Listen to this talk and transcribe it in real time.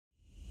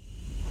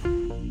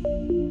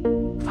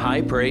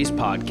High Praise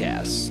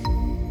Podcast.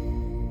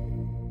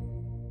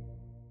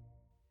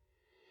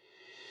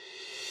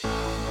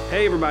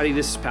 Hey everybody,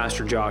 this is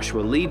Pastor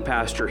Joshua, lead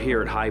pastor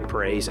here at High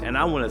Praise, and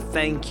I want to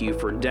thank you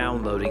for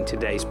downloading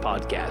today's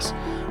podcast.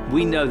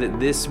 We know that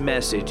this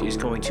message is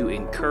going to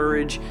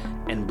encourage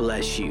and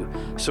bless you.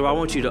 So I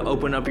want you to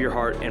open up your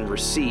heart and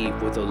receive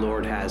what the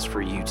Lord has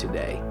for you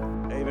today.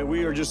 Amen.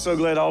 We are just so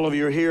glad all of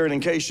you are here. And in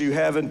case you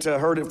haven't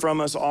heard it from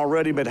us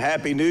already, but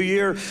Happy New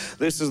Year.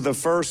 This is the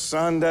first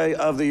Sunday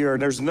of the year.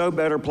 There's no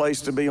better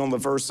place to be on the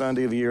first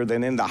Sunday of the year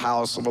than in the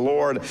house of the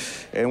Lord.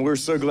 And we're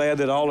so glad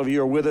that all of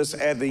you are with us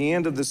at the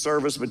end of the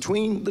service.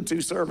 Between the two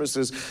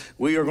services,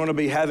 we are going to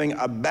be having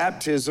a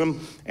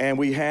baptism. And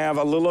we have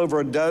a little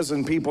over a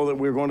dozen people that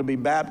we're going to be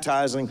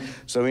baptizing.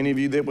 So any of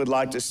you that would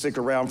like to stick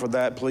around for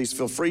that, please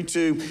feel free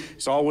to.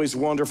 It's always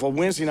wonderful.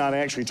 Wednesday night I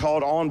actually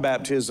taught on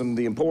baptism,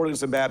 the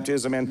importance of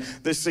baptism, and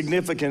the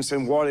significance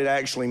and what it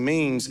actually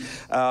means.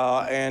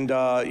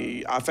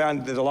 I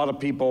found that a lot of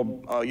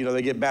people,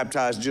 they get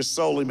baptized just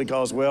solely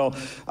because, well,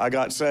 I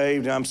got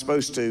saved and I'm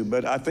supposed to.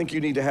 But I think you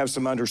need to have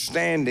some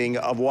understanding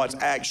of what's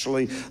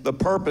actually the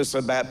purpose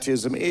of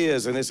baptism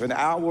is. And it's an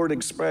outward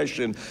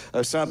expression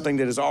of something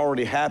that has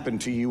already happened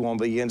to you on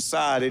the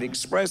inside. It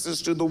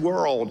expresses to the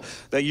world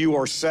that you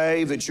are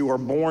saved, that you are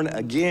born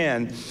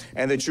again,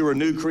 and that you are a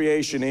new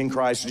creation in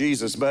Christ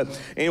Jesus. But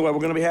anyway, we're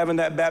going to be having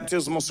that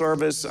baptismal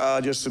service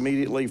just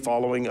immediately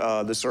following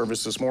the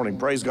service this morning.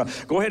 Praise God.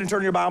 Go ahead and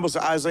turn your Bibles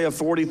to Isaiah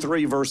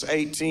 43, verse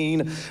 18.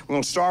 We're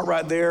going to start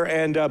right there.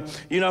 And,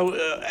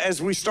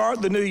 as we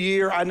start the new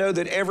year, I know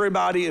that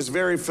everybody is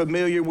very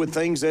familiar with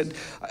things that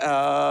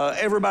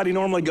everybody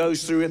normally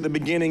goes through at the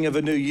beginning of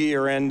a new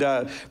year. And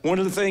one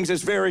of the things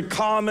that's very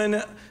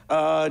common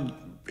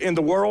in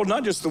the world,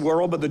 not just the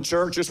world, but the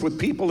church, just with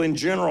people in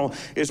general,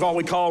 is what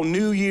we call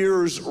New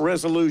Year's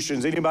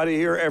resolutions. Anybody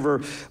here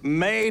ever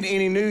made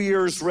any New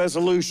Year's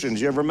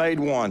resolutions? You ever made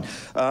one?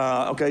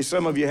 Okay,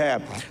 some of you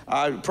have.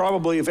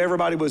 Probably, if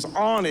everybody was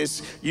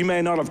honest, you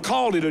may not have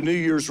called it a New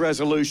Year's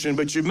resolution,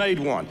 but you made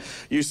one.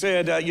 You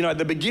said, at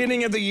the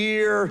beginning of the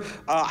year,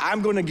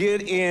 I'm going to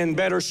get in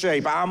better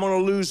shape. I'm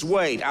going to lose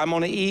weight. I'm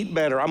going to eat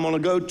better. I'm going to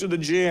go to the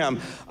gym.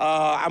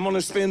 I'm going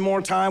to spend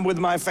more time with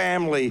my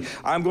family.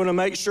 I'm going to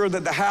make sure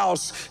that the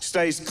house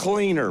stays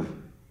cleaner.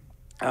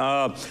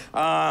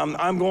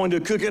 I'm going to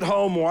cook at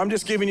home more. I'm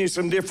just giving you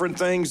some different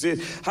things.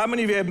 How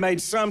many of you have made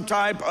some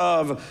type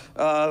of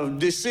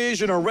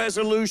decision or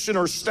resolution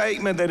or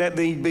statement that at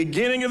the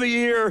beginning of the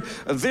year,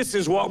 this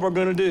is what we're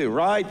going to do,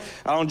 right?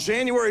 On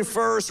January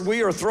 1st,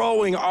 we are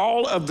throwing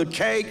all of the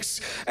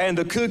cakes and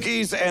the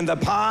cookies and the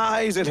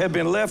pies that have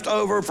been left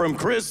over from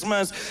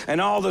Christmas and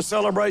all the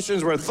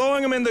celebrations. We're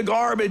throwing them in the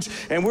garbage,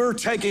 and we're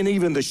taking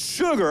even the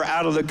sugar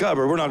out of the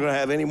cupboard. We're not going to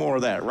have any more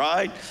of that,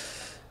 right?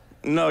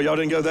 No, y'all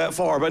didn't go that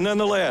far, but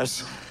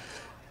nonetheless,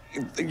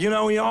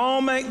 we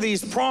all make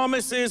these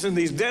promises and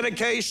these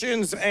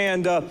dedications,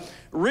 and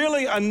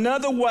really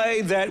another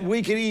way that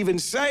we can even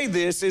say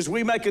this is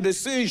we make a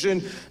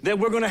decision that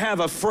we're going to have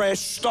a fresh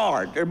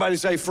start. Everybody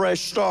say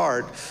fresh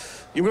start.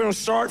 We're going to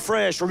start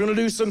fresh. We're going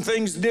to do some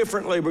things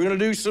differently. We're going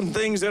to do some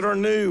things that are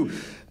new.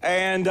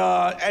 And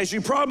as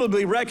you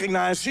probably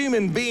recognize,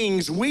 human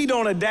beings, we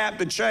don't adapt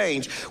to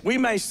change. We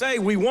may say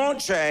we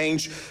want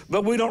change,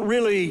 but we don't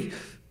really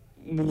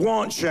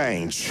want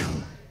change,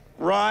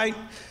 right?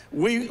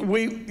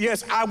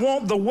 Yes, I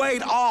want the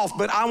weight off,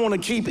 but I want to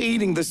keep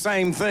eating the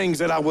same things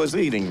that I was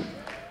eating,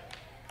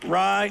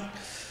 right?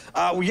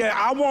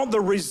 I want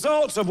the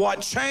results of what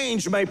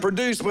change may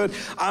produce, but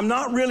I'm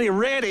not really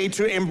ready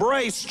to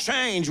embrace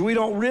change.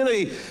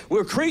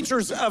 We're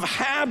creatures of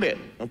habit,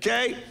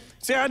 okay?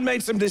 See, I'd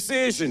made some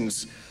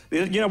decisions.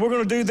 We're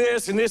going to do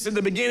this and this at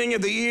the beginning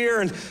of the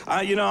year. And,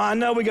 I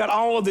know we got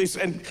all of this,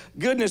 and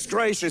goodness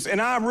gracious.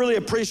 And I really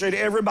appreciate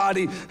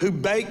everybody who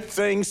baked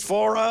things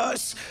for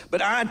us.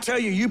 But I tell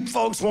you, you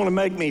folks want to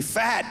make me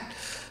fat.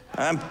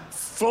 I'm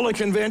fully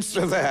convinced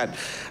of that.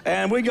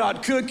 And we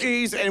got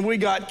cookies and we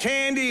got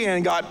candy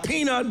and got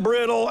peanut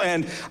brittle.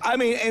 And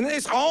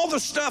it's all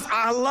the stuff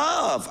I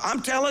love.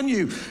 I'm telling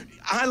you,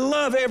 I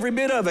love every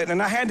bit of it,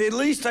 and I had to at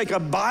least take a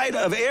bite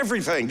of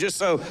everything just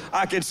so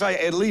I could say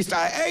at least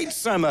I ate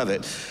some of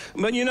it.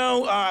 But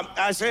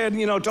I said,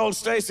 told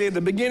Stacy at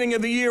the beginning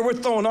of the year, we're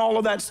throwing all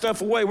of that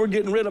stuff away. We're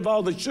getting rid of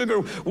all the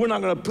sugar. We're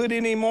not going to put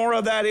any more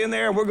of that in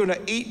there. We're going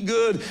to eat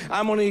good.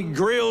 I'm going to eat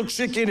grilled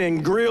chicken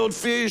and grilled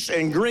fish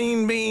and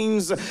green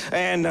beans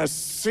and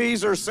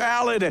Caesar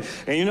salad.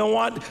 And you know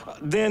what?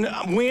 Then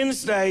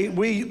Wednesday,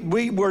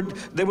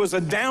 there was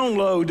a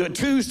download.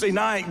 Tuesday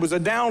night was a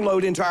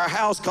download into our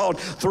house called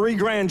 3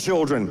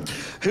 grandchildren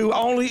who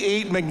only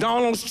eat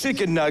McDonald's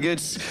chicken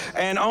nuggets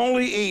and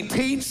only eat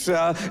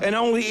pizza and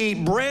only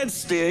eat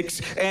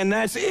breadsticks, and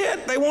that's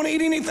it. They won't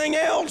eat anything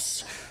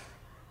else.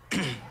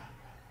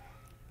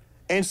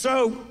 And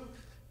so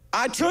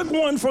I took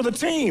one for the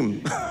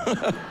team.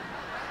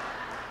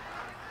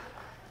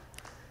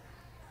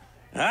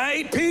 I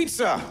ate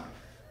pizza.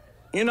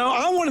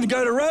 I wanted to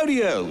go to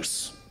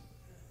rodeos,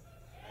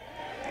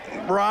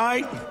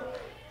 right?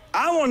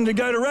 I wanted to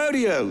go to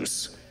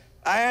rodeos.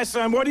 I asked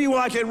them, what do you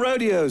like at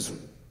rodeos?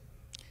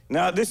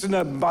 Now, this is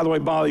not, by the way,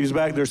 Bobby's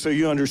back there, so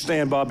you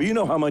understand, Bobby. You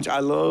know how much I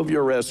love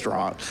your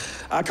restaurant.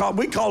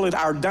 We call it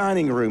our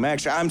dining room.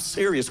 Actually, I'm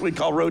serious. We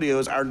call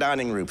rodeos our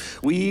dining room.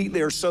 We eat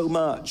there so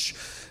much.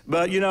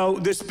 But, you know,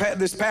 this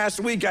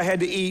past week I had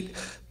to eat,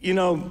 you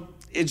know,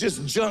 it's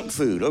just junk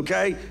food,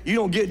 okay? You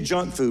don't get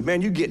junk food,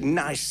 man. You get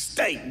nice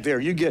steak there.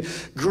 You get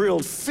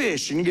grilled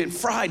fish, and you get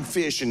fried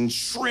fish and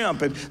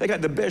shrimp, and they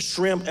got the best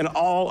shrimp in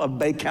all of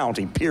Bay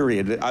County,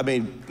 period. I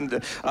mean,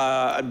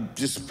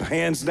 just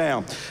hands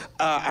down.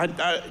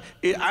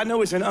 I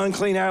know it's an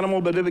unclean animal,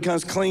 but it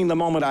becomes clean the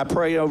moment I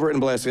pray over it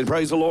and bless it.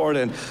 Praise the Lord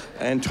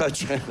and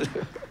touch it.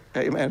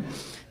 Amen.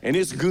 And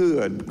it's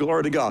good,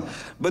 glory to God.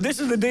 But this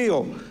is the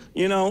deal,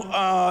 you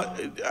know,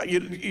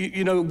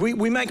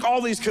 we make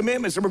all these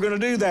commitments and we're going to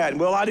do that.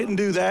 Well, I didn't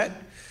do that,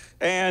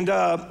 and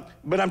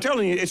but I'm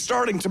telling you, it's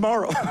starting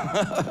tomorrow.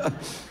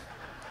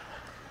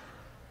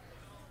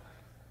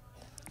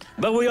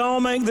 But we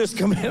all make this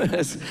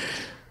commitment,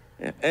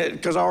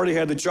 because I already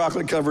had the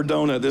chocolate-covered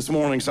donut this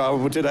morning,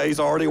 so today's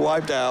already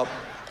wiped out.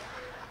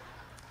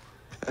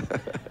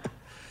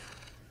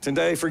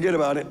 Today, forget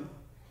about it.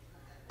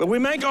 But we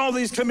make all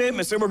these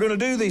commitments that we're going to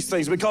do these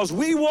things because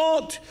we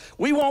want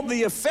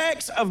the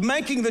effects of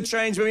making the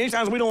change, but many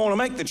times we don't want to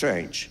make the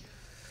change.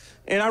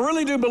 And I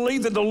really do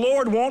believe that the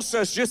Lord wants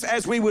us, just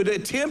as we would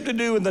attempt to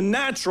do in the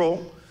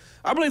natural,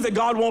 I believe that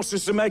God wants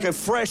us to make a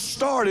fresh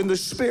start in the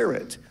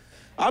Spirit.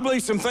 I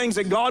believe some things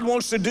that God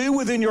wants to do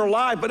within your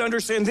life, but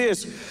understand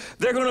this,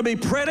 they're going to be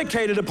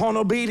predicated upon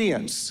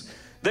obedience.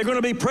 They're going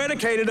to be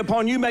predicated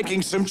upon you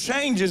making some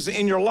changes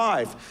in your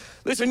life.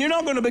 Listen, you're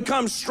not going to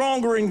become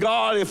stronger in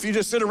God if you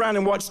just sit around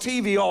and watch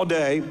TV all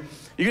day.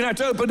 You're going to have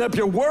to open up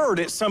your word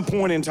at some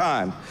point in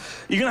time.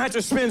 You're going to have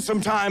to spend some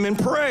time in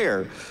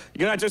prayer.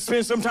 You're going to have to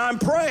spend some time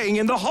praying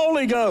in the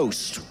Holy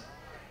Ghost.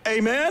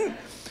 Amen?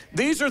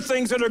 These are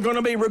things that are going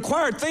to be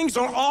required. Things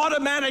don't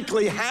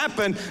automatically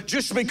happen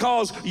just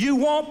because you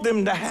want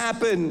them to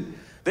happen.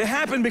 They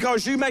happen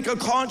because you make a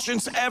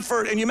conscious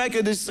effort and you make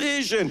a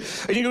decision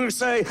and you're going to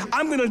say,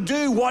 I'm going to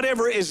do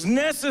whatever is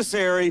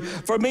necessary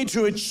for me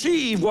to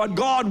achieve what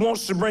God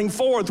wants to bring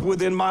forth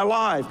within my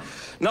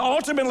life. Now,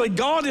 ultimately,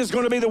 God is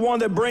going to be the one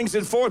that brings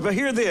it forth. But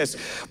hear this.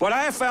 What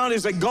I have found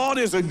is that God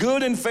is a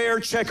good and fair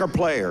checker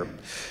player.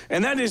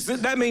 And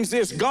that means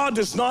this. God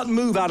does not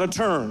move out of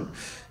turn.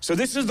 So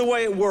this is the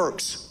way it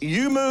works.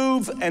 You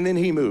move and then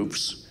he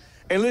moves.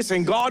 And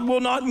listen, God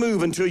will not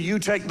move until you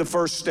take the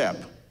first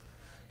step.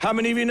 How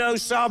many of you know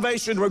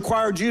salvation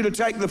required you to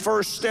take the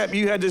first step?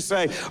 You had to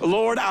say,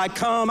 Lord, I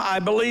come, I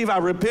believe, I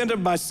repent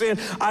of my sin.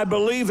 I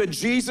believe that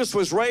Jesus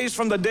was raised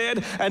from the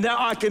dead, and now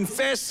I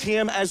confess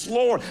him as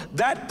Lord.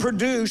 That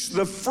produced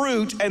the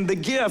fruit and the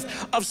gift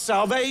of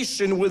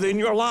salvation within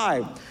your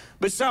life.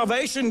 But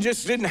salvation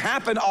just didn't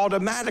happen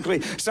automatically.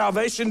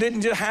 Salvation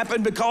didn't just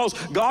happen because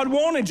God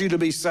wanted you to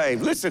be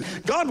saved. Listen,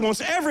 God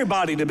wants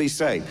everybody to be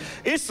saved.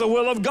 It's the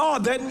will of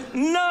God that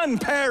none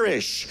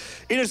perish.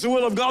 It is the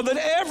will of God that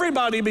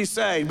everybody be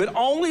saved, but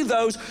only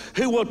those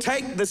who will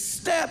take the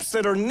steps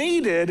that are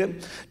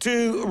needed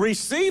to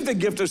receive the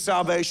gift of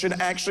salvation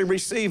actually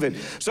receive it.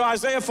 So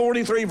Isaiah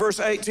 43 verse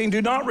 18,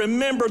 do not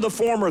remember the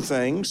former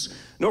things,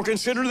 nor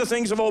consider the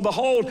things of old.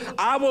 Behold,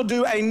 I will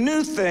do a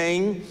new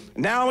thing.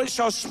 Now it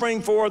shall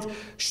spring forth.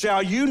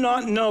 Shall you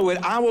not know it?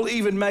 I will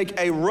even make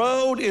a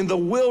road in the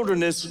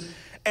wilderness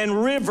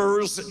and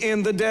rivers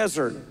in the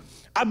desert.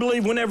 I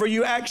believe whenever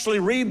you actually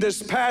read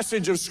this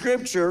passage of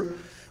Scripture,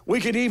 we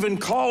could even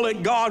call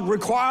it God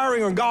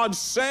requiring or God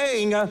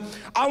saying,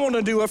 I want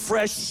to do a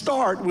fresh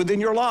start within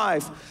your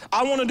life.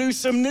 I want to do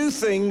some new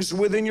things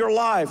within your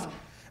life.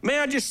 May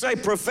I just say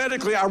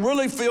prophetically, I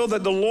really feel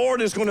that the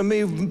Lord is going to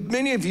move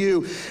many of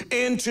you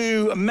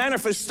into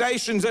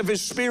manifestations of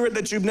his Spirit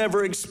that you've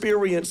never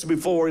experienced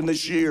before in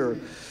this year.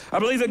 I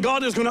believe that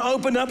God is going to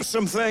open up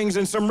some things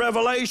and some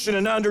revelation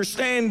and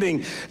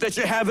understanding that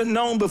you haven't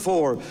known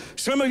before.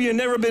 Some of you have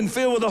never been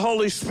filled with the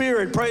Holy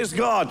Spirit. Praise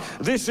God.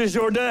 This is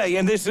your day,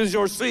 and this is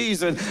your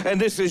season,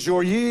 and this is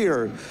your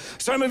year.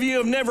 Some of you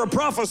have never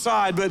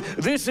prophesied, but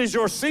this is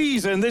your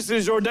season, this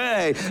is your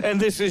day, and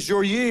this is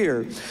your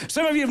year.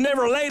 Some of you have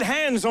never laid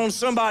hands on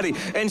somebody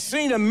and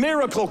seen a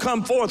miracle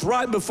come forth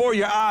right before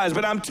your eyes,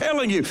 but I'm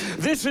telling you,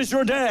 this is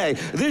your day,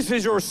 this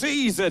is your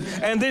season,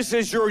 and this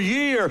is your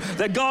year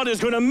that God is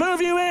going to move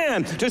you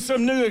in to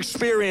some new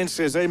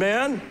experiences.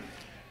 Amen.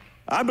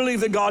 I believe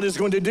that God is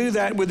going to do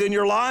that within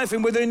your life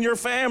and within your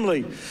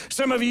family.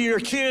 Some of you, your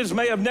kids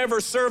may have never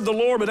served the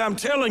Lord, but I'm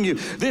telling you,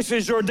 this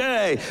is your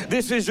day,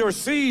 this is your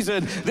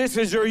season, this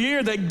is your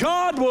year, that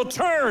God will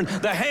turn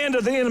the hand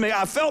of the enemy.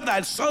 I felt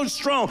that so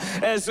strong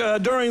as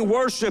during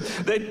worship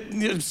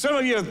that some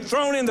of you have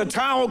thrown in the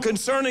towel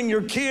concerning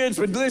your kids,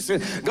 but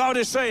listen, God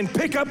is saying,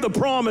 pick up the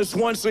promise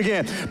once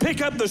again.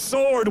 Pick up the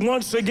sword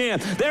once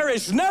again. There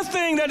is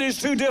nothing that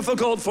is too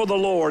difficult for the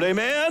Lord.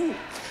 Amen?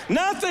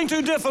 Nothing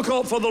too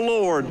difficult for the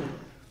Lord.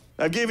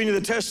 I've given you the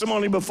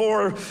testimony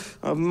before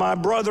of my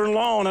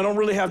brother-in-law, and I don't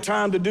really have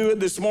time to do it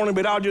this morning,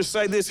 but I'll just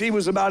say this. He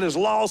was about as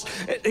lost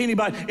as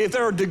anybody. If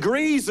there are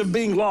degrees of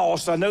being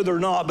lost, I know they're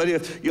not, but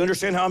if you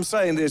understand how I'm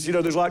saying this,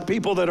 there's like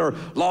people that are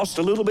lost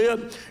a little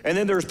bit, and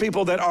then there's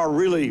people that are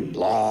really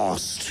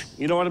lost.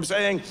 You know what I'm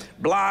saying?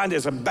 Blind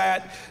as a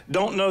bat,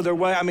 don't know their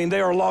way. I mean,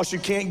 they are lost. You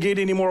can't get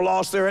any more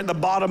lost. They're at the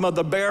bottom of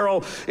the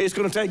barrel. God's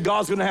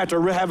going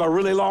to have a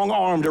really long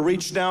arm to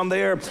reach down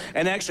there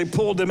and actually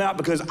pull them out,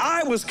 because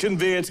I was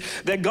convinced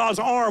that God's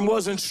arm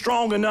wasn't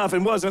strong enough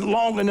and wasn't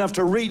long enough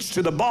to reach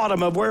to the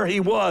bottom of where he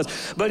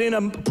was. But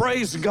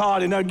praise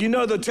God, and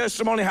the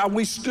testimony how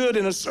we stood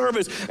in a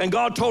service and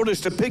God told us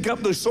to pick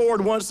up the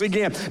sword once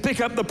again, pick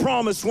up the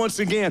promise once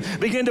again,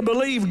 begin to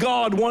believe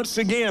God once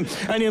again.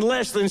 And in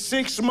less than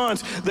 6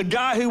 months, the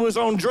guy who was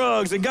on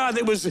drugs, the guy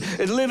that was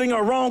living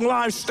a wrong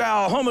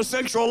lifestyle,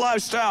 homosexual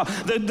lifestyle,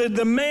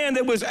 the man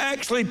that was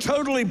actually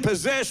totally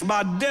possessed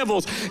by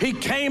devils, he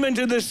came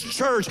into this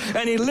church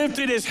and he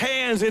lifted his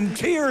hands and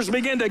tears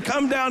began to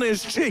come down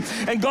his cheek,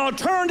 and God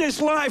turned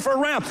his life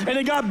around and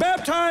he got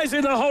baptized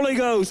in the Holy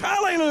Ghost.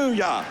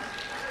 Hallelujah.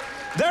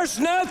 There's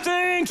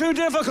nothing too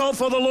difficult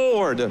for the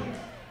Lord.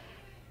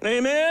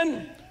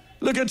 Amen.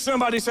 Look at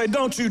somebody, say,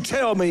 don't you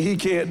tell me he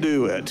can't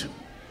do it.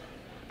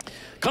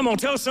 Come on,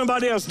 tell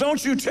somebody else,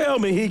 don't you tell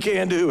me he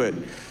can't do it.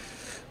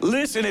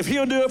 Listen, if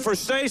he'll do it for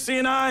Stacy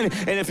and I,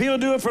 and if he'll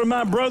do it for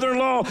my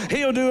brother-in-law,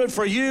 he'll do it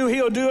for you,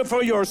 he'll do it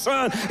for your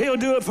son, he'll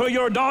do it for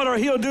your daughter,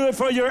 he'll do it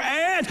for your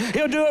aunt,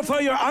 he'll do it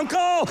for your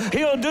uncle,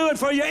 he'll do it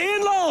for your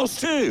in-laws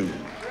too.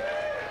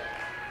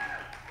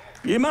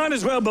 You might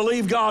as well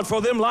believe God for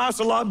them. Life's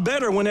a lot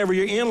better whenever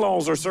your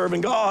in-laws are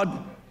serving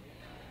God.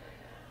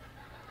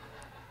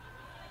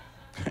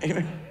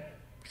 Amen.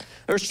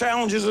 There's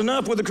challenges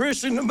enough with a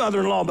Christian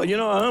mother-in-law, but an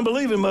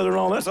unbelieving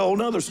mother-in-law, that's a whole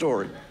nother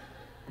story.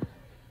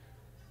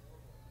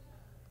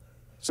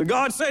 So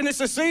God's saying it's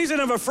a season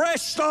of a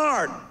fresh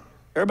start.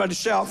 Everybody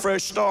shout,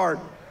 fresh start.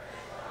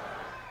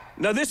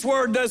 Now, this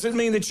word doesn't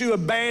mean that you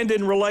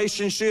abandon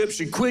relationships,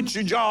 you quit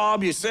your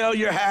job, you sell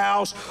your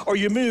house, or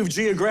you move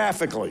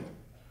geographically.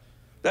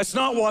 That's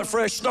not what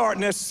fresh start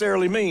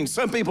necessarily means.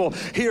 Some people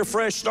hear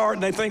fresh start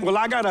and they think, well,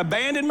 I got to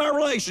abandon my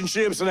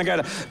relationships and I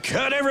got to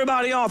cut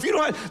everybody off. You know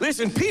what?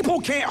 Listen,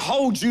 people can't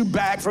hold you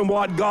back from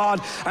what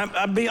God,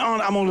 I'll be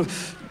honest, I'm going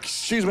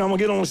to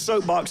get on a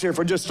soapbox here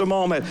for just a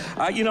moment.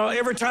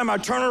 Every time I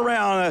turn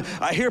around,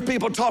 I hear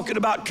people talking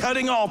about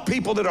cutting off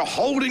people that are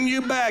holding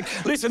you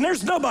back. Listen,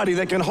 there's nobody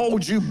that can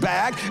hold you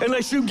back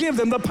unless you give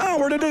them the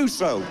power to do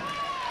so.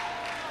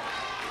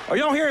 Are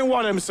y'all hearing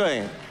what I'm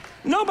saying?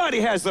 Nobody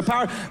has the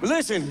power.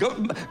 Listen,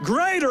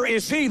 greater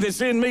is he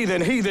that's in me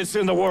than he that's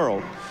in the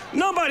world.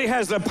 Nobody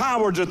has the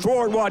power to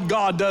thwart what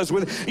God does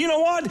with it. You know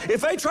what?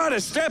 If they try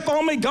to step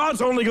on me,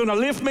 God's only going to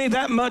lift me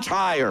that much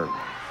higher.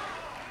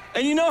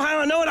 And you know how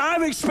I know it?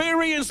 I've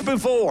experienced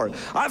before.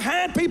 I've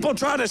had people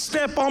try to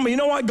step on me. You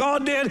know what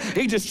God did?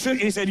 He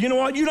said, you know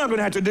what? You're not going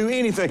to have to do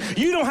anything.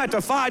 You don't have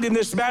to fight in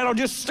this battle.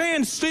 Just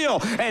stand still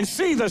and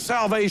see the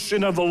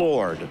salvation of the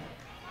Lord.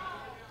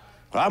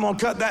 I'm going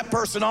to cut that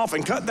person off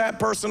and cut that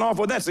person off.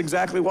 Well, that's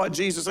exactly what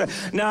Jesus said.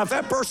 Now, if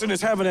that person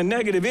is having a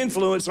negative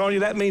influence on you,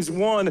 that means,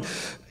 one,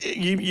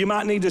 you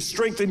might need to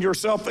strengthen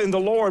yourself in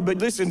the Lord. But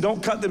listen,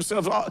 don't cut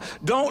themselves off.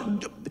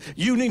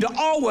 You need to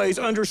always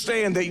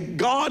understand that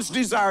God's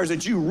desire is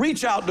that you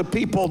reach out to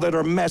people that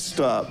are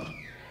messed up,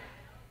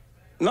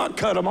 not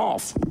cut them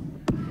off.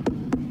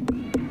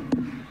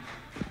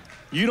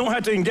 You don't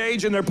have to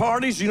engage in their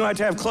parties. You don't have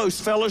to have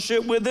close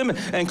fellowship with them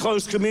and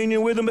close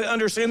communion with them. But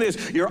understand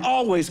this, you're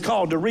always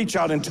called to reach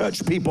out and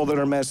touch people that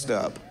are messed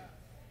up.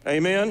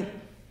 Amen?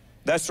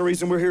 That's the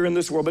reason we're here in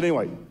this world. But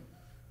anyway,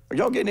 are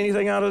y'all getting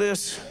anything out of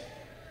this?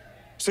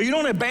 So you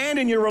don't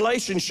abandon your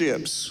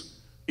relationships.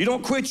 You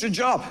don't quit your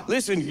job.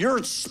 Listen,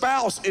 your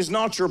spouse is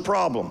not your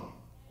problem.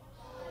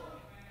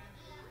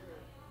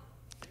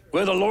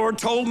 Well, the Lord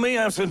told me,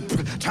 I said,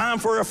 time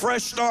for a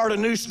fresh start, a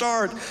new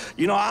start.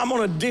 I'm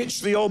going to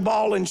ditch the old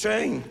ball and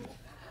chain.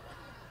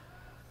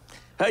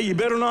 Hey, you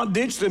better not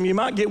ditch them. You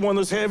might get one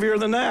that's heavier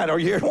than that. Are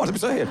you hearing what I'm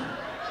saying?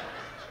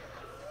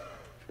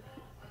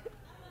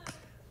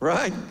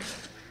 Right?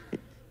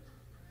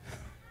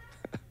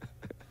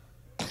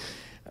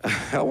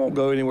 I won't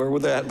go anywhere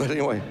with that, but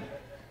anyway.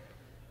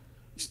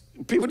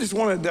 People just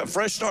want that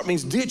fresh start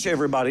means ditch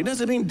everybody. It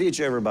doesn't mean ditch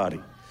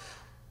everybody.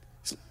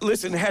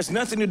 Listen, it has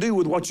nothing to do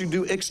with what you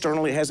do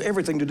externally. It has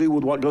everything to do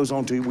with what goes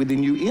on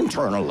within you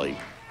internally.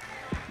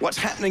 What's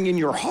happening in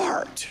your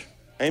heart.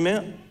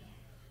 Amen?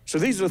 So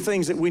these are the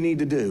things that we need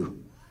to do.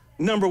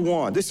 Number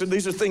one, these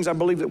are things I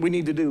believe that we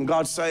need to do. And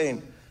God's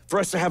saying for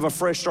us to have a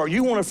fresh start.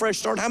 You want a fresh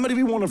start? How many of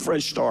you want a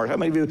fresh start? How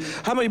many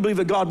believe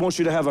that God wants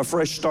you to have a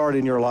fresh start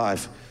in your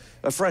life?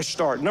 A fresh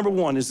start. Number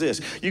one is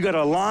this. You got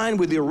to align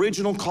with the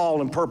original call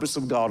and purpose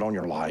of God on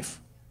your life.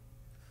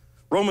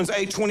 Romans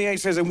 8:28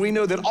 says, and we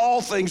know that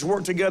all things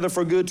work together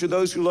for good to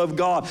those who love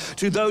God,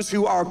 to those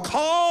who are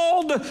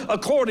called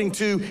according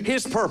to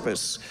his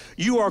purpose.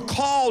 You are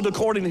called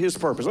according to his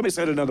purpose. Let me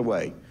say it another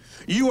way.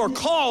 You are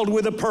called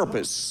with a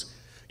purpose.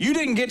 You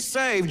didn't get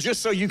saved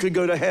just so you could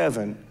go to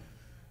heaven.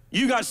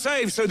 You got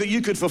saved so that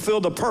you could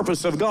fulfill the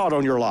purpose of God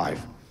on your life.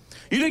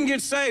 You didn't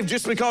get saved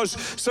just because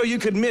so you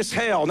could miss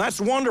hell. And that's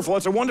wonderful.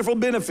 It's a wonderful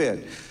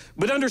benefit.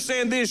 But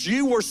understand this,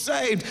 you were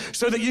saved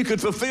so that you could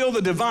fulfill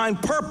the divine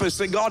purpose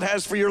that God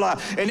has for your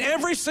life. And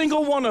every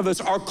single one of us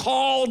are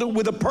called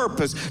with a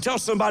purpose. Tell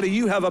somebody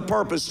you have a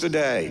purpose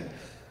today.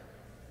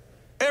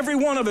 Every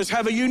one of us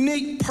have a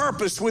unique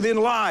purpose within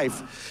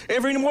life.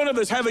 Every one of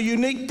us have a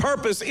unique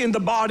purpose in the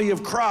body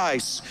of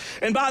Christ.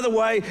 And by the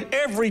way,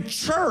 every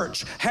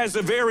church has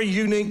a very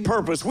unique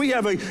purpose. We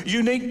have a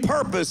unique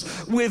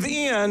purpose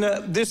within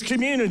this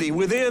community,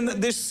 within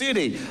this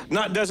city.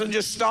 Doesn't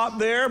just stop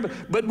there,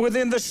 but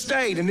within the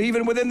state and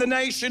even within the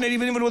nation and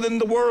even within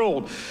the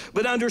world.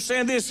 But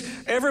understand this,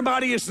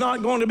 everybody is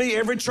not going to be,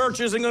 every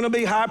church isn't going to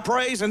be High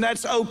Praise, and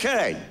that's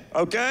okay.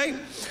 Okay?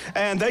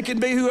 And they can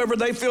be whoever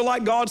they feel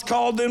like God's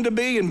called them to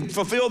be and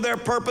fulfill their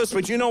purpose.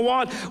 But you know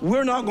what?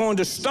 We're not going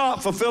to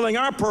stop fulfilling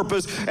our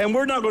purpose, and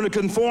we're not going to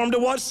conform to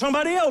what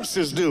somebody else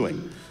is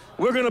doing.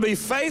 We're going to be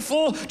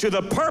faithful to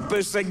the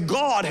purpose that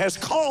God has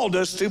called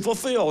us to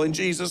fulfill in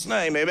Jesus'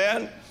 name.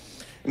 Amen?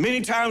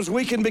 Many times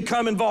we can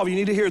become involved. You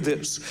need to hear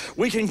this.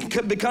 We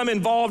can become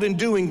involved in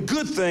doing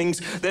good things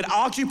that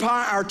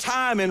occupy our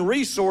time and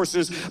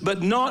resources,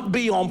 but not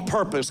be on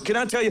purpose. Can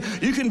I tell you,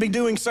 you can be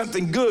doing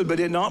something good, but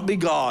it not be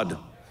God.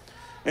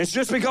 And it's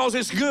just because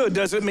it's good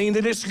doesn't mean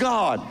that it's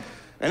God.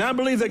 And I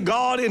believe that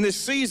God in this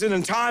season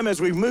and time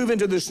as we move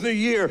into this new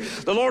year,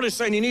 the Lord is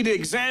saying you need to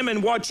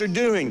examine what you're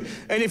doing.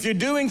 And if you're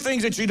doing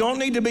things that you don't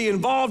need to be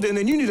involved in,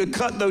 then you need to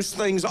cut those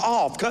things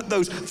off. Cut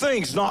those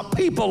things, not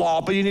people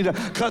off, but you need to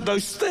cut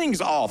those things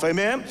off.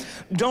 Amen?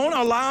 Don't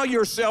allow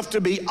yourself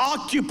to be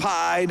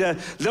occupied.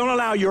 Don't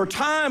allow your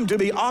time to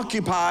be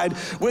occupied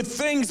with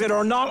things that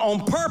are not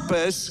on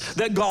purpose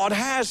that God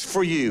has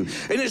for you.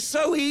 And it's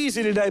so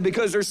easy today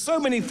because there's so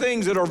many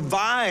things that are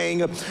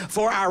vying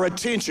for our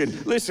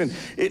attention. Listen,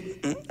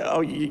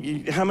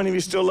 how many of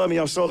you still love me?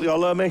 Y'all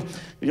love me?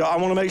 I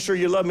want to make sure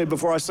you love me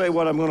before I say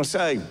what I'm going to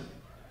say.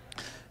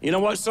 You know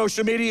what?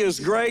 Social media is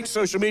great.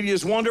 Social media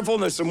is wonderful,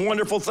 and there's some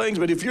wonderful things.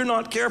 But if you're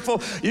not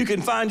careful, you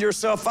can find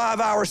yourself 5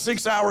 hours,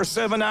 6 hours,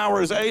 7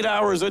 hours, 8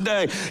 hours a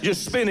day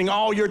just spending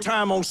all your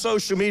time on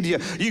social media.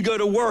 You go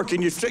to work,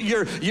 and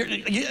you're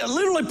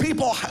literally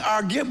people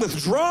get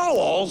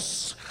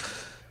withdrawals.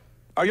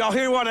 Are y'all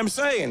hearing what I'm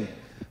saying?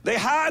 They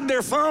hide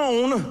their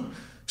phone.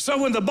 So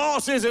when the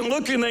boss isn't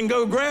looking, they can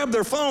go grab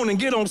their phone and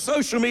get on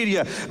social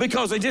media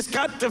because they just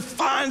got to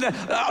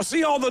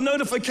see all the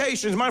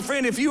notifications. My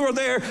friend, if you are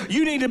there,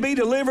 you need to be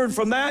delivered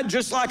from that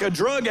just like a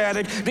drug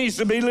addict needs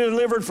to be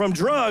delivered from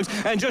drugs,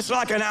 and just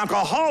like an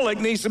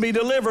alcoholic needs to be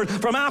delivered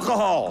from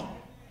alcohol.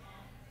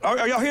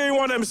 Are y'all hearing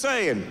what I'm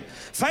saying?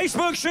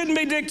 Facebook shouldn't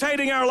be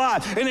dictating our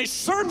life, and it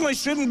certainly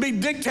shouldn't be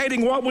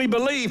dictating what we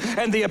believe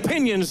and the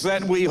opinions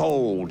that we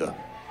hold.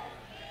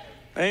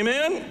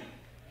 Amen?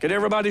 Can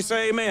everybody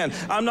say amen?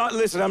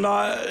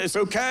 It's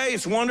okay,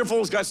 it's wonderful,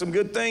 it's got some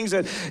good things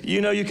that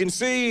you can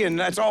see, and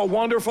that's all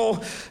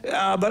wonderful.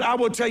 But I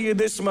will tell you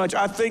this much,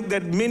 I think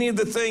that many of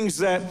the things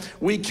that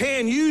we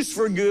can use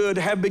for good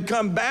have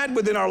become bad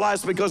within our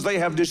lives because they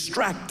have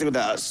distracted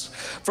us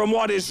from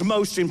what is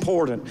most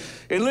important.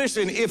 And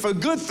listen, if a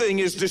good thing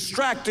is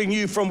distracting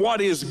you from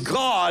what is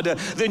God,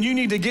 then you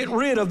need to get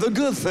rid of the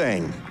good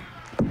thing.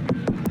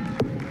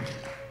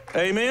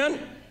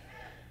 Amen?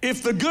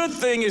 If the good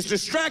thing is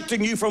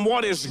distracting you from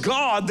what is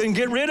God, then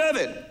get rid of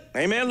it.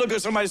 Amen? Look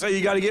at somebody and say,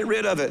 you got to get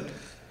rid of it.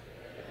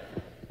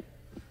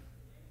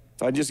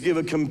 If I just give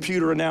a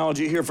computer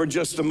analogy here for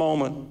just a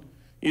moment.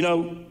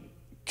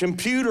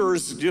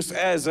 Computers, just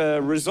as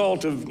a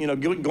result of,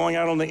 going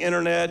out on the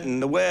internet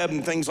and the web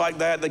and things like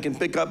that, they can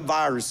pick up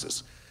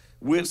viruses.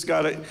 Whit's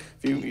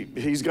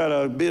he's got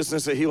a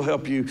business that he'll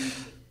help you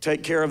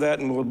take care of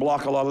that, and we'll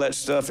block a lot of that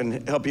stuff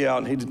and help you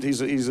out. And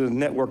he's a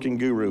networking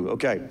guru.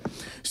 Okay.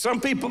 Some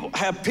people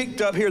have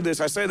picked up, hear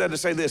this, I say that to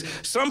say this.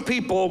 Some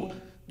people,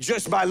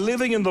 just by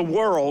living in the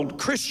world,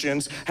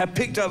 Christians, have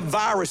picked up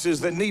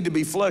viruses that need to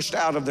be flushed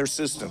out of their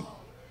system.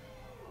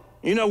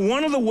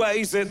 One of the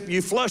ways that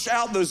you flush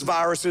out those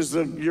viruses,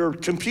 your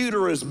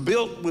computer is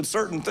built with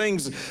certain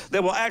things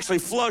that will actually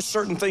flush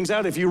certain things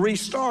out if you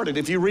restart it,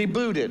 if you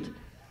reboot it.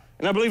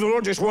 And I believe the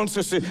Lord just wants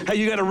us to,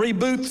 you got to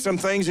reboot some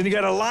things, and you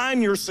got to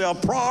align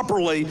yourself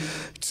properly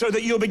so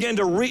that you'll begin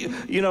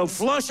to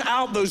flush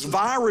out those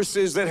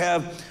viruses that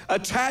have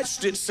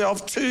attached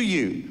itself to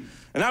you.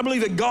 And I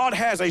believe that God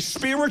has a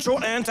spiritual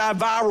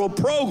antiviral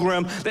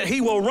program that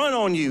he will run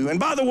on you. And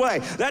by the way,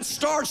 that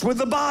starts with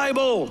the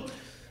Bible.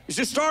 It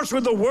just starts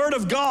with the Word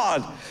of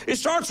God. It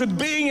starts with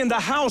being in the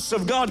house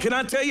of God. Can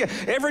I tell you,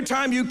 every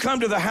time you come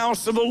to the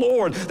house of the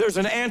Lord, there's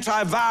an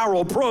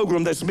antiviral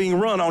program that's being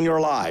run on your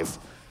life.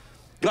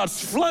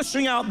 God's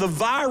flushing out the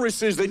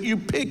viruses that you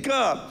pick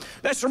up.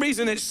 That's the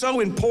reason it's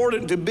so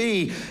important to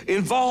be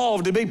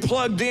involved, to be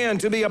plugged in,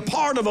 to be a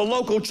part of a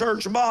local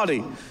church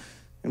body.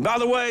 And by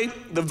the way,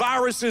 the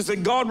viruses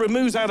that God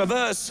removes out of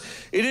us,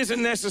 it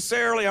isn't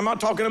necessarily, I'm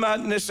not talking about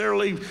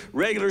necessarily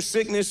regular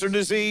sickness or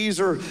disease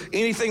or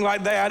anything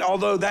like that,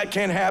 although that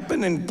can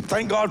happen, and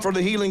thank God for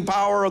the healing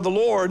power of the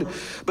Lord.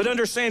 But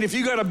understand, if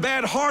you got a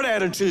bad heart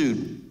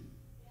attitude,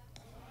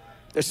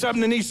 there's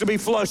something that needs to be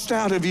flushed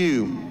out of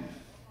you.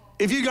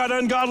 If you got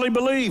ungodly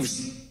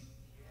beliefs,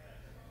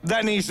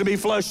 that needs to be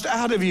flushed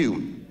out of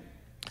you.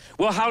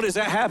 Well, how does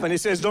that happen? It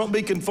says, don't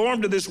be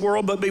conformed to this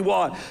world, but be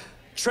what?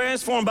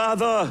 Transformed by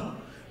the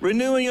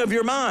renewing of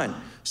your mind.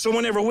 So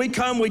whenever we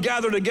come, we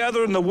gather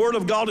together and the Word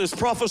of God is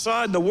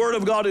prophesied, the Word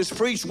of God is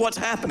preached, what's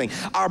happening?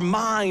 Our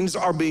minds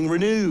are being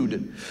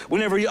renewed.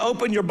 Whenever you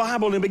open your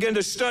Bible and begin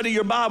to study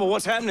your Bible,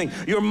 what's happening?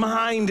 Your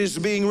mind is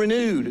being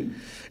renewed.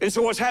 And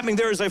so what's happening,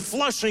 there is a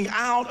flushing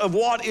out of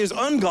what is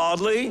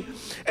ungodly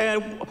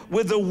and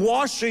with the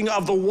washing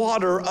of the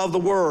water of the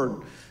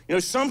Word. You know,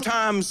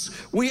 sometimes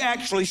we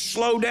actually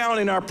slow down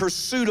in our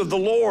pursuit of the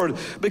Lord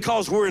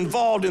because we're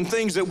involved in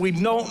things that we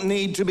don't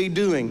need to be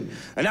doing.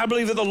 And I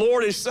believe that the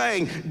Lord is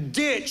saying,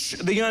 ditch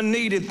the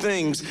unneeded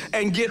things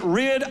and get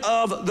rid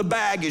of the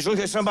baggage. Look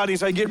at somebody and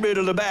say, get rid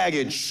of the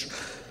baggage.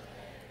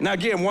 Now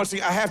again, once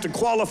again, I have to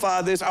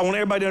qualify this. I want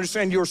everybody to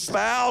understand your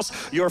spouse,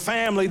 your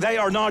family, they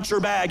are not your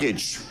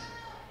baggage.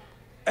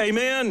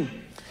 Amen?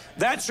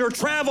 That's your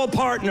travel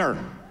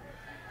partner.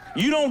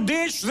 You don't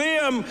ditch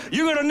them.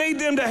 You're going to need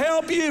them to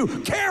help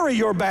you carry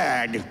your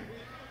bag,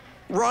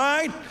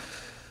 right?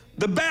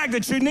 The bag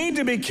that you need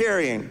to be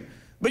carrying.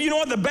 But you know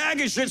what? The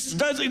baggage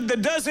that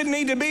doesn't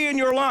need to be in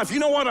your life. You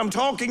know what I'm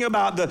talking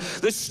about?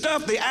 The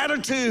stuff, the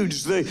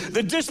attitudes,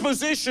 the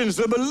dispositions,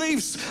 the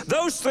beliefs,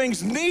 those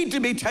things need to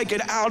be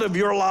taken out of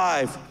your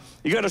life.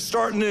 You got to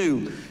start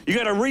new. You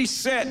got to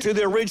reset to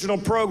the original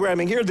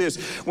programming. Hear this.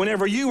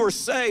 Whenever you were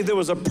saved, there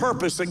was a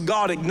purpose that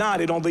God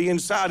ignited on the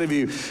inside of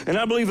you. And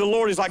I believe the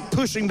Lord is like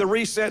pushing the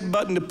reset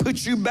button to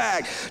put you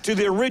back to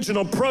the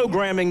original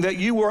programming that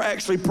you were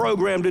actually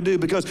programmed to do.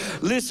 Because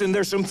listen,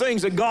 there's some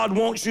things that God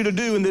wants you to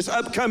do in this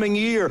upcoming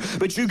year,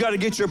 but you got to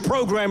get your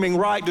programming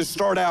right to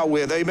start out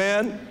with.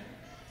 Amen?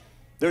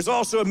 There's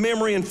also a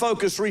memory and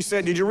focus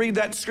reset. Did you read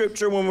that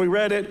scripture when we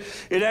read it?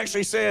 It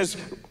actually says,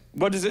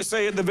 what does it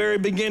say at the very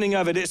beginning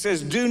of it? It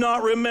says, do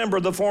not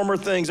remember the former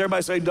things.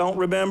 Everybody say, don't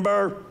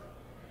remember.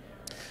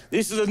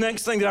 This is the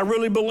next thing that I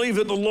really believe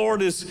that the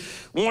Lord is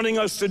wanting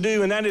us to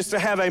do, and that is to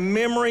have a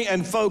memory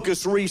and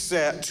focus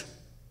reset.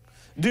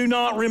 Do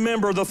not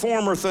remember the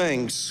former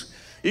things.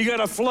 You got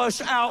to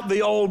flush out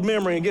the old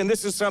memory. Again,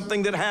 this is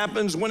something that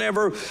happens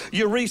whenever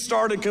you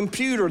restart a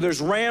computer. There's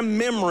RAM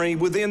memory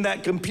within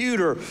that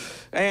computer,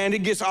 and it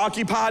gets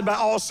occupied by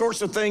all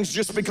sorts of things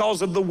just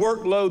because of the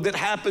workload that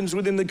happens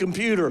within the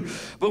computer.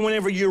 But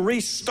whenever you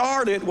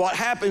restart it, what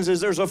happens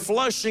is there's a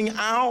flushing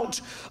out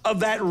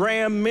of that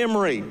RAM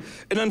memory.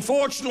 And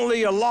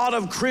unfortunately, a lot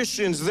of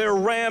Christians, their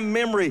RAM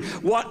memory,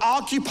 what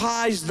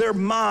occupies their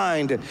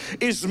mind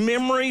is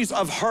memories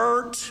of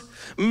hurt,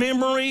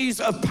 memories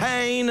of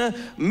pain,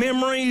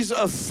 memories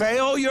of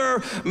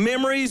failure,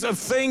 memories of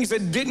things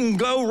that didn't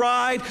go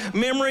right,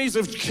 memories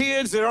of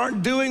kids that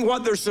aren't doing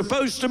what they're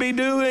supposed to be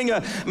doing,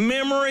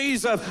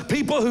 memories of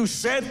people who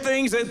said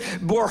things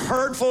that were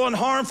hurtful and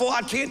harmful.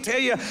 I can't tell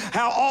you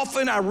how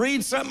often I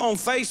read something on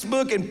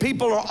Facebook and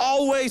people are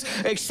always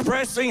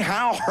expressing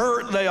how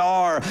hurt they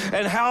are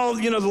and how,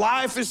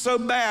 life is so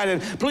bad.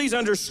 And please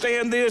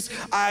understand this.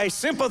 I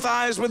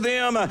sympathize with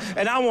them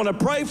and I want to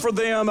pray for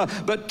them,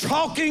 but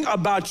talking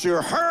about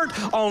your hurt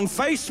on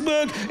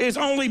Facebook is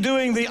only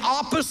doing the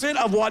opposite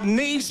of what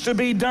needs to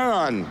be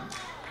done.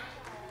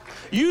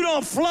 You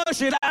don't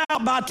flush it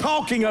out by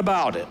talking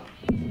about it.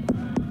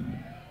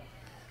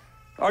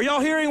 Are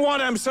y'all hearing what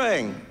I'm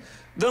saying?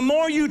 The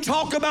more you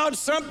talk about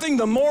something,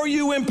 the more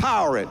you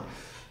empower it.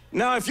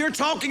 Now, if you're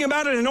talking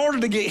about it in order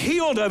to get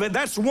healed of it,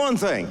 that's one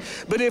thing.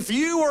 But if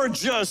you are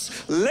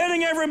just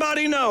letting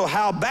everybody know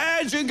how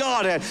bad you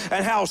got it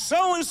and how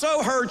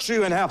so-and-so hurt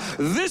you and how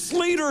this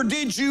leader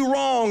did you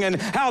wrong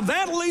and how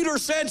that leader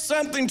said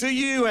something to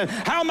you and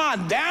how my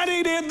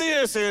daddy did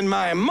this and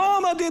my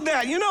mama did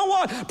that, you know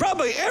what?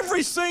 Probably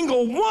every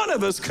single one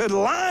of us could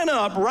line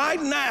up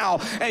right now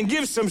and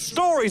give some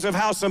stories of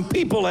how some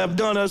people have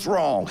done us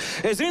wrong.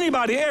 Has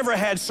anybody ever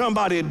had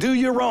somebody do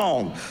you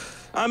wrong?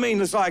 I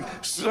mean, it's like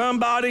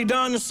somebody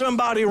done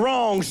somebody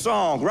wrong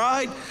song,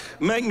 right?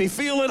 Make me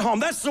feel at home.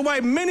 That's the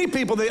way many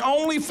people, they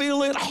only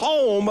feel at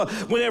home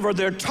whenever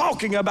they're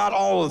talking about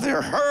all of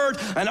their hurt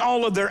and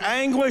all of their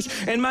anguish.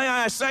 And may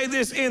I say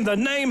this, in the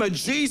name of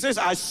Jesus,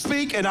 I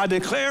speak and I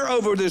declare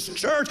over this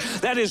church,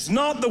 that is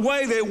not the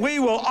way that we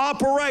will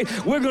operate.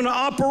 We're going to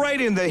operate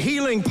in the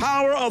healing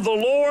power of the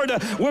Lord.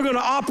 We're going to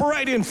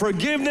operate in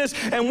forgiveness,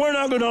 and we're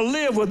not going to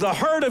live with the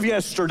hurt of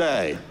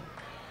yesterday.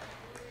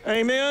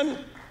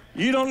 Amen?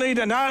 You don't need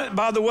to,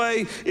 by the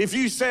way, if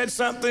you said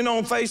something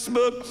on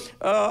Facebook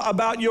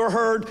about your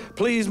hurt,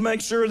 please make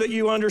sure that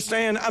you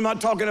understand. I'm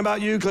not talking about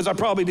you because I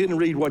probably didn't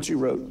read what you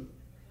wrote.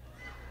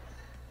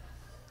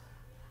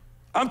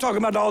 I'm talking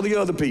about all the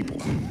other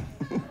people.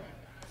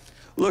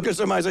 Look at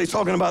somebody and say, he's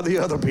talking about the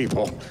other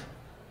people.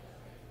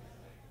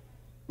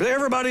 But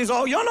everybody's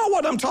all, y'all know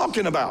what I'm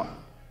talking about.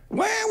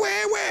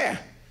 Where?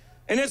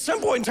 And at some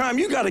point in time,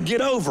 you got to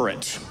get over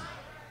it,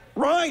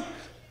 right?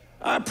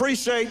 I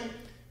appreciate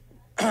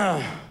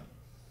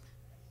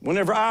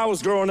whenever I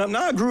was growing up,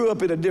 now I grew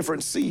up in a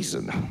different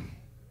season. I don't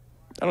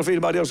know if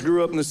anybody else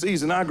grew up in the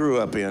season I grew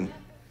up in.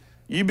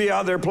 You be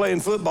out there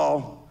playing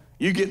football,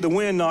 you get the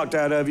wind knocked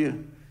out of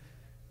you.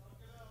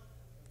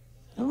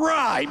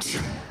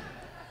 Right.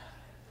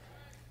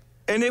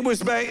 And it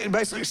was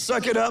basically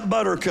suck it up,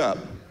 buttercup.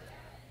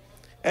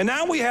 And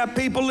now we have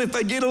people, if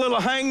they get a little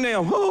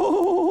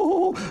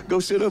hangnail, go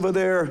sit over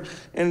there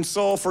and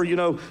sulfur,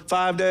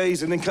 5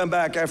 days and then come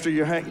back after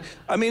your hang.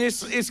 I mean,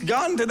 it's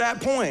gotten to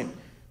that point.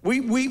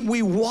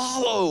 We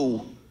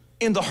wallow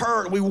in the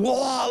hurt. We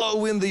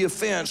wallow in the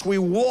offense. We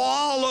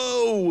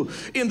wallow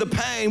in the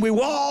pain. We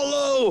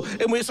wallow,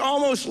 and it's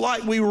almost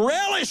like we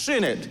relish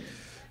in it.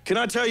 Can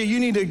I tell you,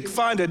 you need to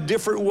find a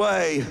different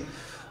way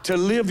to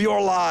live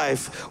your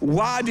life.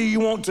 Why do you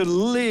want to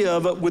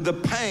live with the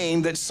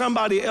pain that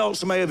somebody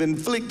else may have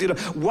inflicted?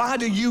 Why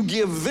do you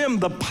give them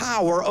the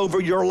power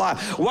over your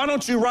life? Why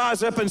don't you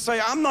rise up and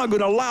say, I'm not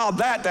going to allow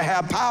that to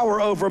have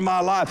power over my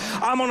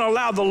life. I'm going to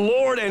allow the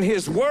Lord and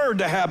His Word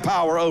to have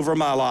power over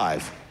my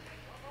life.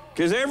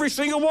 Because every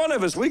single one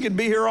of us, we could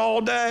be here all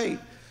day.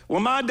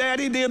 Well, my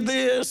daddy did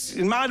this,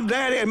 and my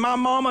daddy and my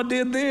mama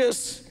did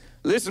this.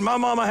 Listen, my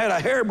mama had a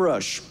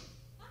hairbrush.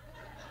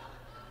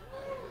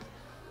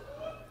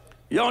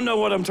 Y'all know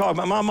what I'm talking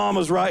about. My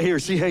mama's right here.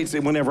 She hates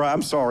it whenever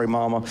I'm sorry,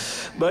 Mama.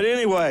 But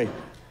anyway,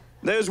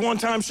 there was one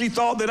time she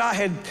thought that I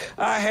had,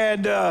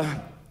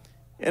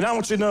 and I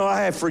want you to know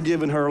I have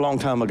forgiven her a long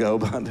time ago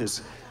about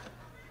this.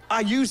 I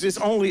use this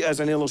only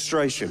as an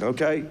illustration,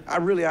 okay? I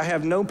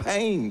have no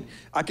pain.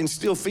 I can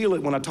still feel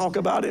it when I talk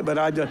about it, but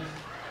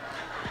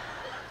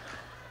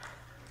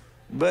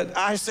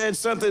I said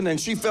something and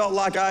she felt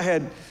like I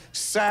had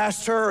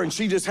sassed her, and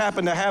she just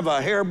happened to have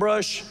a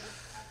hairbrush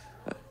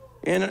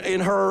in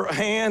her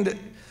hand,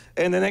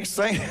 and the next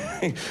thing,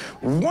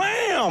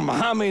 wham!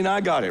 I mean, I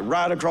got it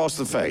right across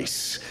the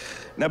face.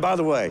 Now, by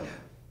the way,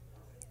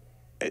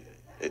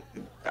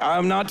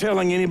 I'm not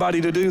telling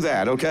anybody to do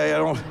that,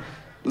 okay?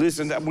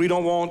 Listen, we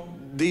don't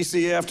want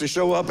DCF to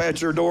show up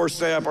at your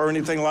doorstep or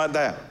anything like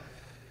that.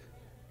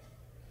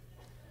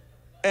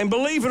 And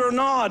believe it or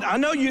not, I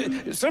know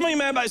some of you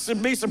may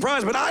be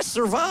surprised, but I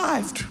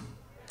survived.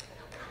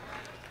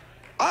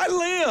 I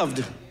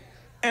lived,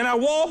 and I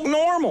walked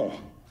normal.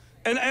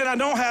 And I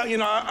don't have,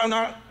 I'm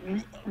not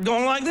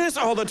going like this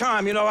all the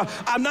time.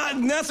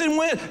 Nothing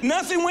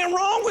went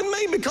wrong with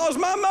me because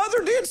my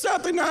mother did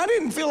something. I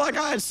didn't feel like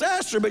I had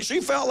sassed her, but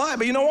she felt like,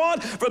 but you know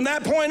what? From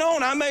that point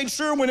on, I made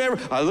sure whenever,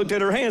 I looked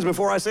at her hands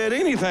before I said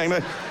anything,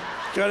 but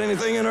got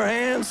anything in her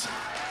hands?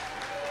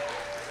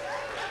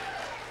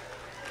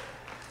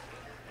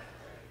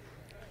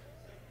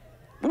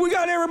 We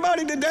got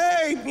everybody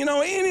today,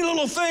 any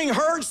little thing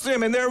hurts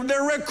them and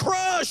they're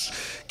crushed.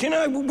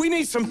 We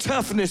need some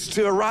toughness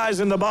to arise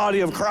in the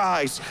body of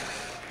Christ.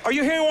 Are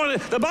you hearing what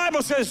the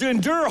Bible says? To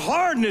endure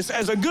hardness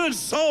as a good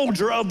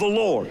soldier of the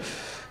Lord.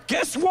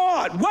 Guess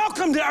what?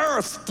 Welcome to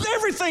earth.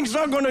 Everything's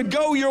not going to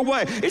go your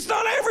way.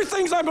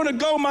 Everything's not going to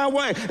go my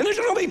way. And there's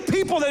going to be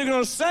people that are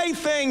going to say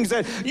things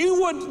that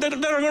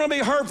that are going to be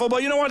hurtful.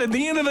 But you know what? At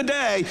the end of the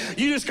day,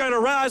 you just got to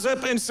rise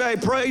up and say,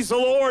 praise the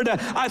Lord.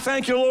 I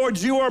thank you, Lord.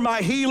 You are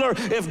my healer.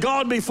 If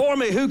God be for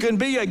me, who can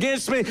be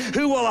against me?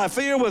 Who will I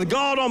fear with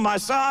God on my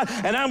side?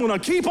 And I'm going to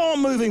keep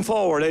on moving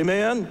forward.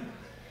 Amen.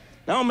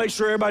 Now I'll make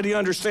sure everybody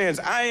understands.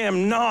 I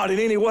am not in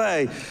any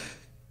way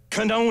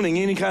condoning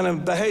any kind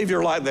of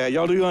behavior like that.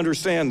 Y'all do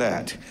understand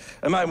that.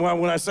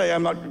 When I say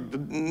I'm not,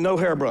 no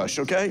hairbrush,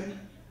 okay?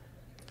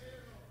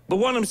 But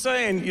what I'm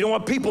saying,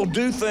 people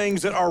do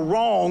things that are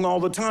wrong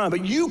all the time,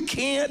 but you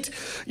can't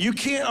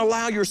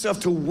allow yourself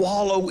to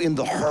wallow in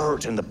the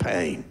hurt and the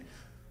pain.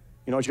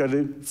 You know what you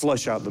gotta do?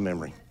 Flush out the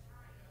memory.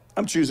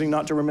 I'm choosing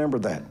not to remember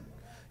that.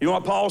 You know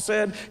what Paul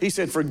said? He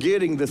said,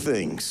 forgetting the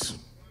things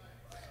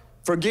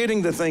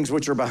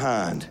which are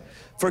behind.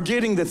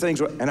 Forgetting the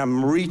things, and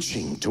I'm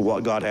reaching to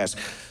what God has.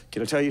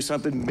 Can I tell you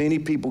something? Many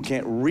people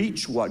can't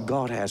reach what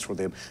God has for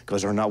them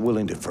because they're not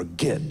willing to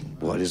forget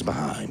what is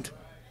behind.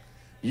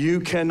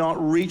 You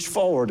cannot reach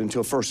forward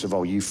until, first of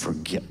all, you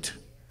forget.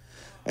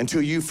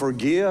 Until you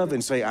forgive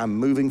and say, I'm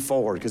moving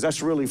forward. Because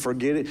that's really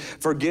forgetting.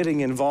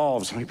 Forgetting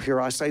involves, here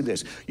I say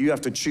this, you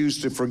have to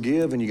choose to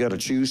forgive and you got to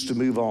choose to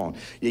move on.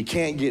 You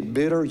can't get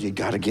bitter, you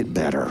got to get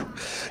better.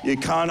 You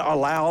can't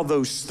allow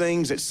those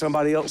things that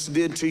somebody else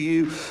did to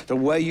you to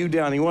weigh you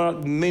down.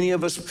 Many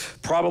of us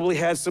probably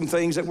had some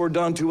things that were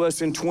done to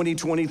us in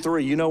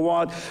 2023. You know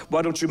what?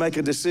 Why don't you make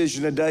a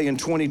decision today in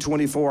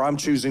 2024? I'm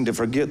choosing to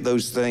forget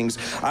those things.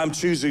 I'm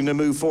choosing to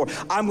move forward.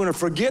 I'm going to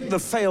forget the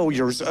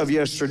failures of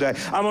yesterday.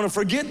 I'm going to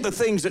forget the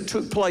things that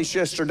took place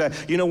yesterday.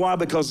 You know why?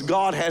 Because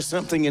God has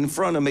something in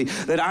front of me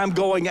that I'm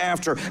going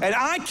after, and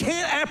I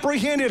can't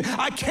apprehend it.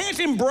 I can't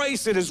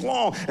embrace it as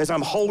long as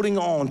I'm holding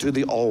on to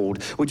the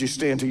old. Would you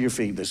stand to your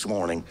feet this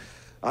morning?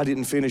 I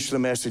didn't finish the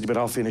message, but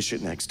I'll finish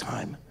it next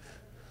time.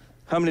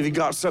 How many of you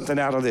got something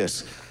out of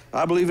this?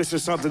 I believe this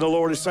is something the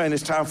Lord is saying.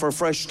 It's time for a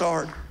fresh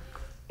start.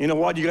 You know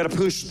what? You got to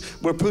push.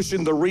 We're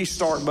pushing the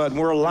restart button.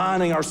 We're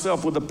aligning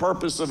ourselves with the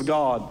purpose of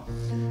God.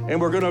 And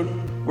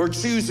we're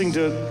choosing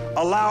to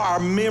allow our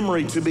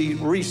memory to be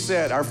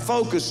reset, our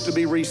focus to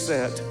be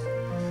reset.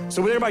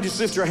 So would everybody just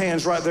lift your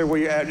hands right there where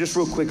you're at, just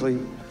real quickly.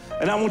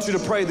 And I want you to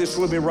pray this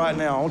with me right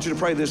now. I want you to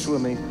pray this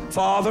with me.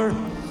 Father,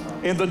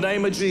 in the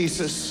name of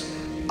Jesus,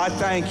 I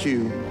thank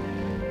you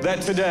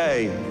that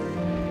today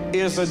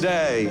is a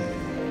day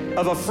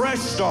of a fresh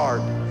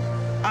start.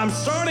 I'm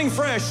starting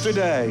fresh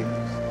today.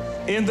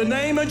 In the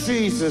name of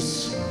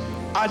Jesus,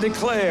 I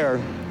declare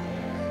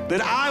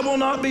that I will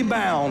not be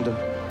bound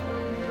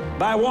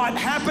by what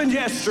happened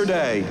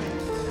yesterday.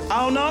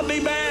 I'll not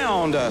be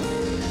bound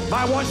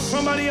by what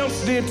somebody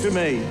else did to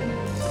me.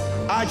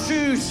 I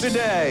choose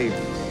today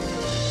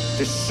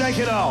to shake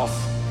it off.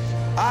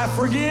 I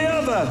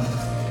forgive.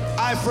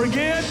 I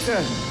forget.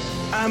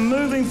 I'm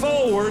moving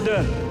forward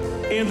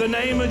in the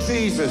name of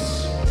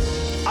Jesus.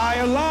 I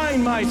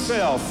align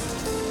myself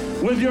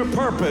with your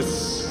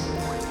purpose,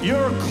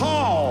 your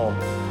call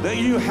that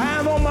you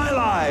have on my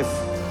life.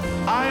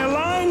 I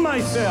align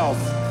myself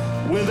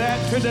with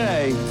that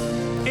today.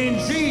 In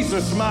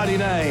Jesus' mighty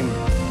name,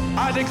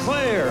 I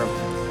declare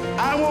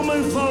I will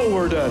move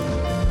forward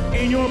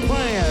in your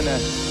plan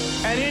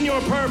and in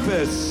your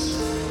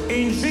purpose.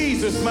 In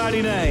Jesus'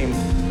 mighty name.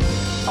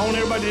 I want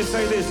everybody to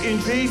say this. In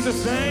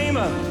Jesus' name,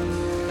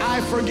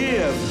 I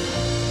forgive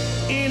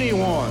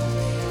anyone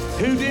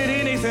who did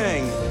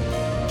anything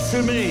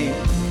to me,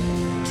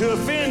 to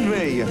offend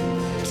me,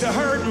 to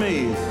hurt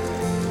me,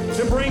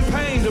 to bring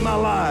pain to my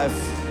life.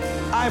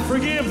 I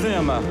forgive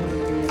them.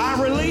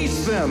 I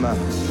release them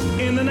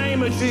in the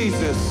name of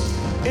Jesus.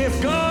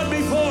 If God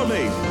be for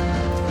me,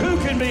 who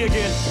can be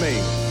against me?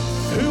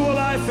 Who will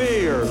I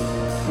fear?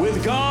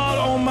 With God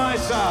on my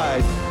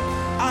side,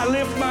 I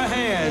lift my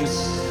hands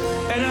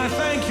and I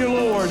thank you,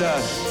 Lord.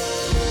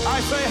 I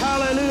say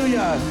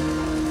hallelujah,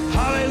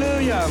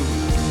 hallelujah,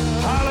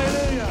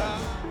 hallelujah.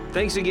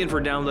 Thanks again for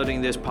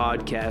downloading this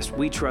podcast.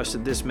 We trust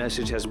that this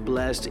message has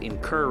blessed,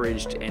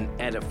 encouraged, and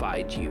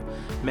edified you.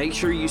 Make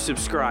sure you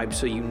subscribe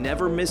so you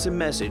never miss a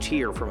message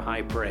here from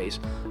High Praise.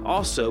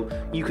 Also,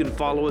 you can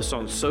follow us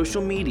on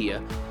social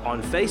media,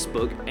 on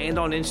Facebook and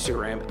on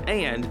Instagram,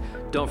 and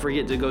don't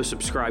forget to go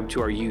subscribe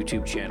to our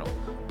YouTube channel.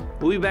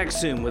 We'll be back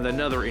soon with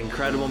another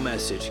incredible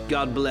message.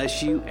 God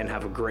bless you and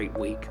have a great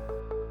week.